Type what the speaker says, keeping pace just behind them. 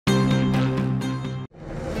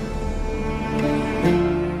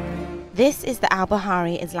This is the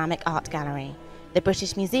Albukhary Islamic Art Gallery, the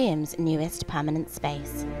British Museum's newest permanent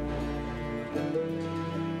space.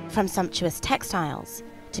 From sumptuous textiles,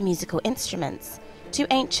 to musical instruments, to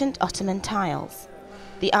ancient Ottoman tiles,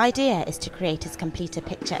 the idea is to create as complete a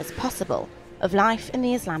picture as possible of life in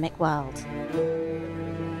the Islamic world.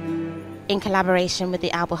 In collaboration with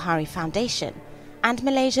the Albukhary Foundation and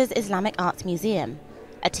Malaysia's Islamic Arts Museum,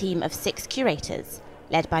 a team of 6 curators,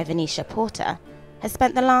 led by Venetia Porter, has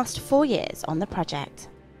spent the last 4 years on the project.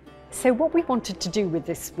 So what we wanted to do with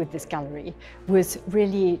this gallery was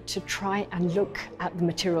really to try and look at the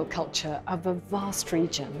material culture of a vast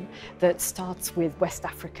region that starts with West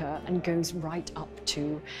Africa and goes right up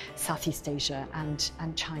to Southeast Asia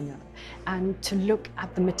and China, and to look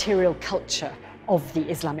at the material culture of the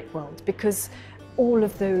Islamic world, because all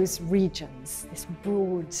of those regions, this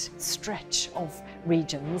broad stretch of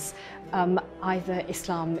regions, either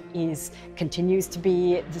Islam continues to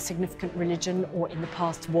be the significant religion, or in the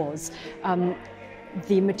past was.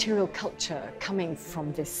 The material culture coming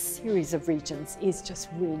from this series of regions is just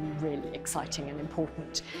really, really exciting and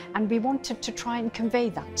important. And we wanted to try and convey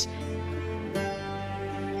that.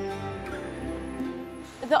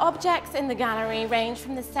 The objects in the gallery range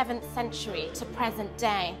from the 7th century to present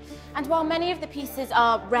day, and while many of the pieces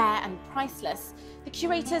are rare and priceless, the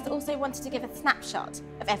curators also wanted to give a snapshot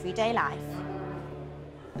of everyday life.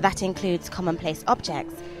 That includes commonplace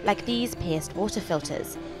objects like these pierced water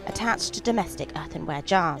filters attached to domestic earthenware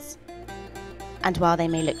jars. And while they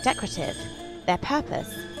may look decorative, their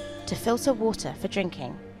purpose, to filter water for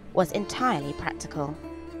drinking, was entirely practical.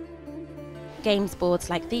 Games boards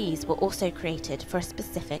like these were also created for a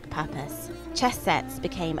specific purpose. Chess sets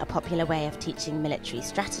became a popular way of teaching military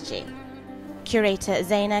strategy. Curator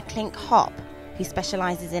Klink-hoppe, who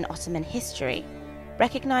specialises in Ottoman history,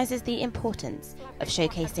 recognises the importance of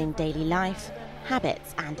showcasing daily life,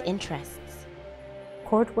 habits and interests.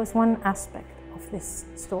 Court was one aspect of this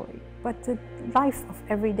story, but the life of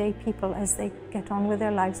everyday people as they get on with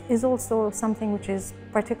their lives is also something which is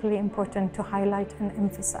particularly important to highlight and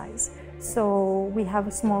emphasize. So we have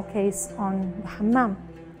a small case on the hammam,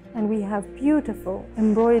 and we have beautiful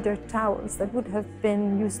embroidered towels that would have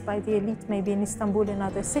been used by the elite maybe in Istanbul and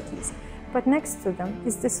other cities. But next to them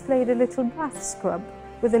is displayed a little bath scrub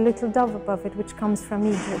with a little dove above it, which comes from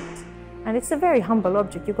Egypt. And it's a very humble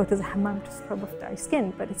object. You go to the hammam to scrub off dry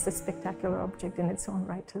skin, but it's a spectacular object in its own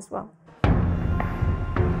right as well.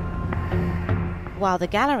 While the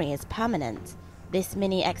gallery is permanent, this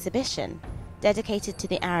mini exhibition, dedicated to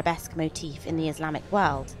the arabesque motif in the Islamic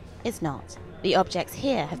world, is not. The objects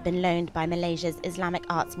here have been loaned by Malaysia's Islamic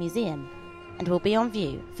Arts Museum and will be on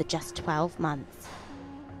view for just 12 months.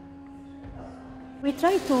 We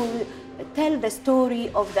try to tell the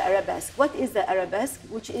story of the arabesque. What is the arabesque?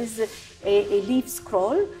 Which is a leaf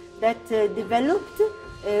scroll that developed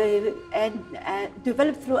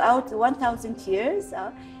throughout 1,000 years.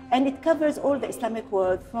 And it covers all the Islamic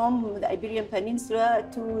world, from the Iberian Peninsula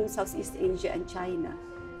to Southeast Asia and China.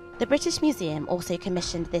 The British Museum also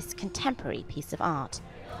commissioned this contemporary piece of art,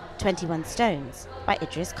 21 Stones by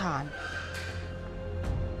Idris Khan.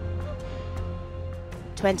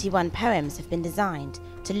 21 poems have been designed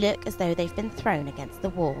to look as though they've been thrown against the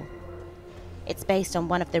wall. It's based on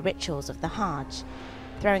one of the rituals of the Hajj,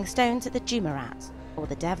 throwing stones at the Jumeirah, or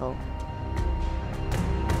the devil.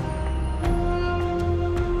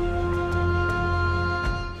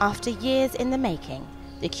 After years in the making,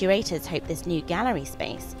 the curators hope this new gallery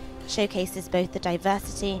space showcases both the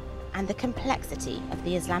diversity and the complexity of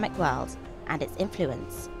the Islamic world and its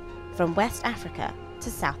influence, from West Africa to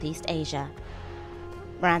Southeast Asia.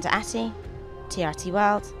 Miranda Atty, TRT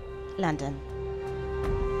World, London.